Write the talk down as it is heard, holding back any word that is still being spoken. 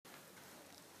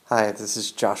Hi, this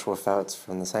is Joshua Fouts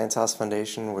from the Science House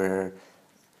Foundation. We're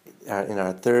in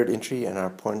our third entry in our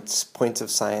Points of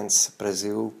Science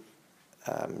Brazil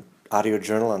audio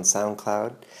journal on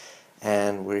SoundCloud.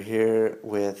 And we're here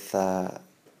with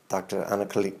Dr. Ana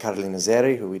Carolina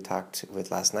Zeri, who we talked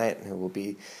with last night and you'll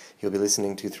be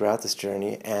listening to throughout this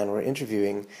journey. And we're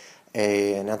interviewing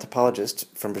an anthropologist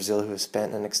from Brazil who has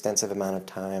spent an extensive amount of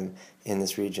time in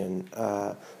this region.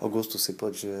 Augusto, você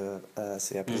pode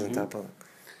se apresentar para...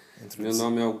 Meu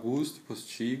nome é Augusto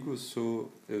Postigo,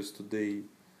 eu estudei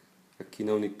aqui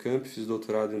na Unicamp, fiz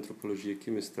doutorado em antropologia aqui,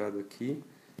 mestrado aqui,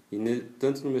 e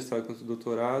tanto no mestrado quanto no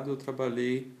doutorado eu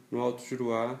trabalhei no Alto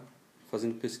Juruá,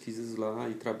 fazendo pesquisas lá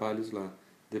e trabalhos lá.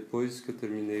 Depois que eu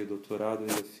terminei o doutorado, eu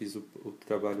ainda fiz o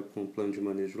trabalho com o plano de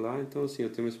manejo lá, então assim,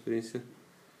 eu tenho uma experiência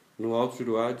no Alto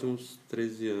Juruá de uns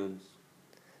 13 anos.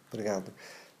 Obrigado.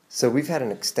 So we've had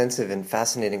an extensive and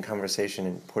fascinating conversation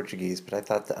in Portuguese, but I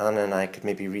thought that Ana and I could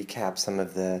maybe recap some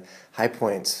of the high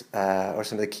points or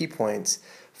some of the key points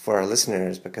for our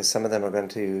listeners, because some of them are going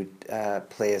to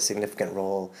play a significant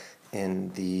role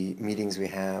in the meetings we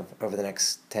have over the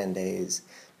next 10 days,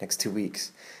 next 2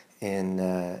 weeks in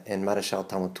Marechal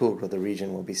Taumaturgo, the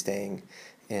region we'll be staying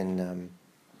in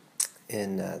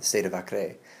the state of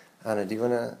Acre. Ana, do you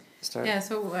want to start? Yeah,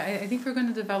 so I think we're going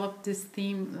to develop this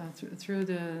theme through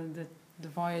the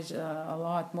voyage a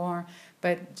lot more,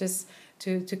 but just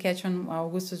to catch on what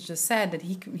Augusto just said, that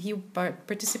he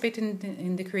participated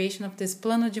in the creation of this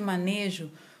plano de manejo,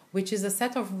 which is a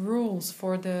set of rules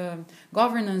for the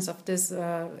governance of this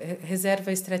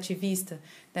reserva extrativista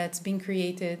that's been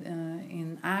created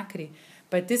in Acre.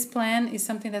 But this plan is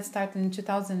something that started in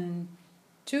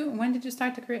 2002. When did you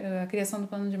start the criação do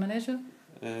plano de manejo?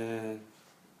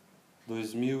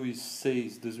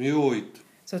 2006, 2008.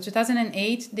 So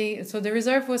 2008, so the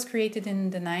reserve was created in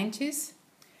the 90s,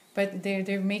 but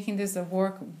they're making this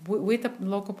work with the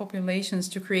local populations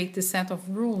to create this set of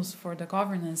rules for the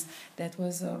governance. That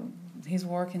was his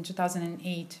work in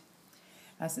 2008,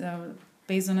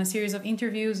 based on a series of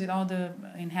interviews with all the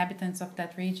inhabitants of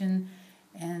that region.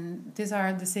 And these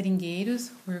are the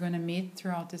seringueiros we're going to meet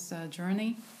throughout this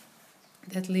journey,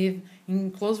 that live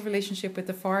in close relationship with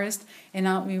the forest. And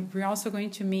now we're also going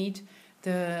to meet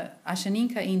the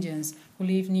Ashaninka Indians who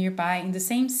live nearby in the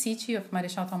same city of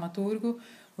Marechal Taumaturgo,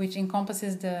 which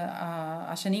encompasses the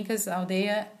Ashaninkas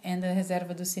Aldeia and the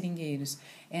Reserva dos Seringueiros.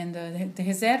 And the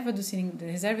Reserva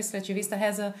Extrativista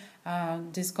has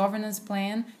this governance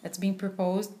plan that's being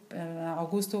proposed.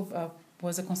 Augusto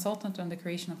was a consultant on the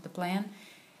creation of the plan.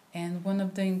 And one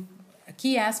of the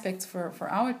key aspects for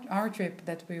our trip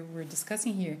that we were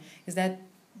discussing here is that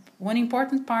one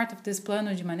important part of this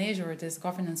plano de manejo, or this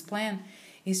governance plan,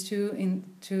 is to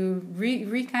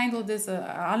rekindle this the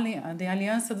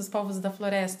Aliança dos Povos da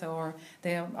Floresta, or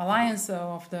the alliance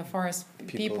of the forest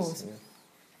peoples.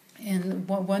 Yeah. And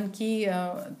one key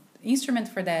instrument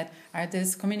for that are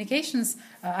this communications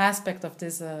aspect of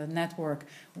this network,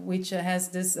 which has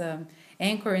this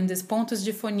anchor in this pontos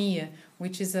de fonia,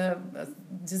 which is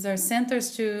these are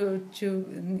centers to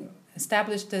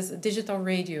establish this digital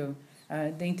radio,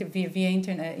 via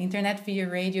internet via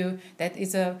radio, that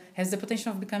has the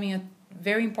potential of becoming a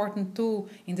very important tool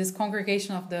in this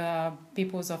congregation of the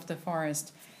peoples of the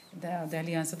forest, the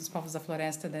Aliança dos Povos da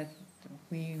Floresta, that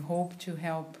we hope to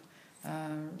help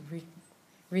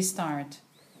restart.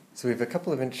 So we have a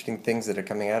couple of interesting things that are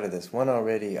coming out of this. One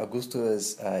already, Augusto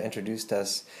has introduced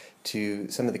us to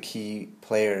some of the key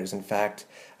players. In fact,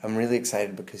 I'm really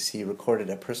excited because he recorded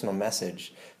a personal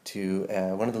message to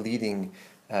one of the leading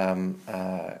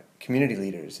community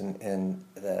leaders in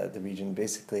the region,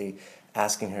 basically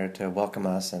asking her to welcome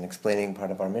us and explaining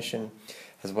part of our mission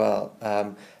as well.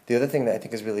 The other thing that I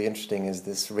think is really interesting is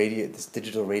this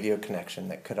digital radio connection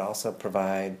that could also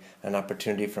provide an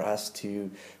opportunity for us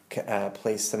to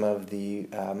place some of the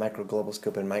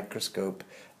microgloboscope and microscope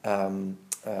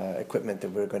equipment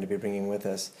that we're going to be bringing with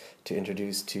us to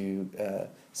introduce to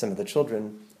some of the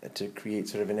children, to create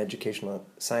sort of an educational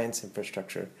science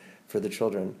infrastructure for the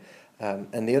children.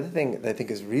 And the other thing that I think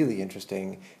is really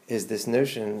interesting is this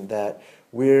notion that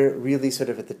we're really sort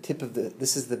of at the tip of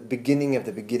this is the beginning of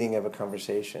a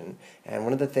conversation. And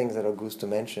one of the things that Augusto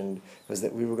mentioned was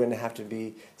that we were going to have to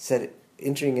be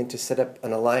entering into set up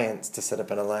an alliance. These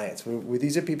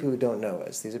are people who don't know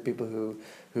us. These are people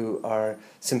who are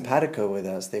simpatico with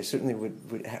us. They certainly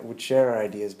would share our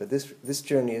ideas, but this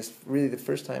journey is really the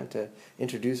first time to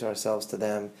introduce ourselves to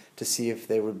them, to see if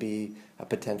there would be a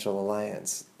potential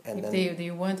alliance. And if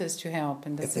they want us to help,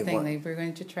 and that's the thing. Like, we're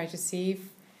going to try to see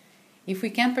if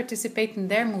we can participate in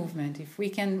their movement. If we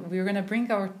can, we're going to bring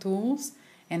our tools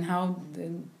and how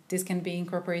this can be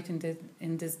incorporated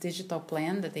in this digital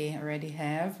plan that they already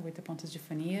have with the Pontos de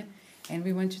Fonia, and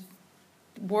we want to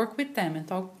work with them and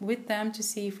talk with them to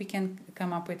see if we can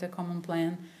come up with a common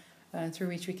plan through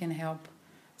which we can help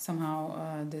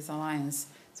somehow this alliance.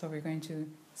 So we're going to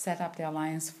set up the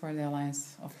alliance for the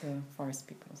alliance of the forest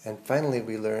peoples. And finally,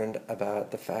 we learned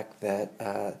about the fact that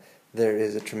there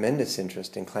is a tremendous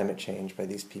interest in climate change by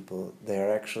these people. They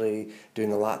are actually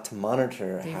doing a lot to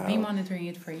monitor They've how... been monitoring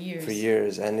it for years. For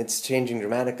years, and it's changing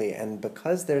dramatically. And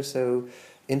because they're so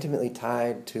intimately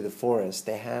tied to the forest,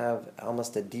 they have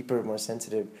almost a deeper, more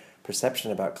sensitive perception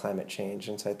about climate change.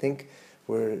 And so I think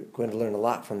we're going to learn a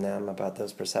lot from them about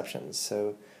those perceptions.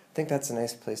 So I think that's a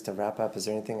nice place to wrap up. Is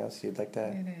there anything else you'd like to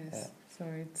add? It is. So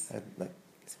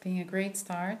it's been a great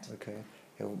start. Okay.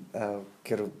 Eu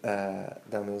quero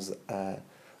dar meus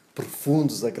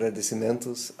profundos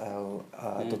agradecimentos ao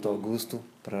Dr. Augusto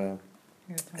para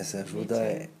essa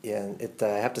ajuda. And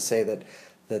I have to say that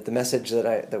the message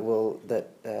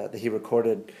that he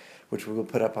recorded, which we will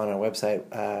put up on our website,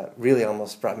 really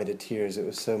almost brought me to tears. It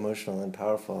was so emotional and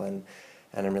powerful, and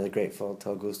I'm really grateful to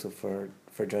Augusto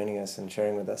for joining us and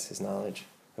sharing with us his knowledge.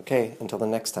 Okay, until the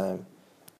next time.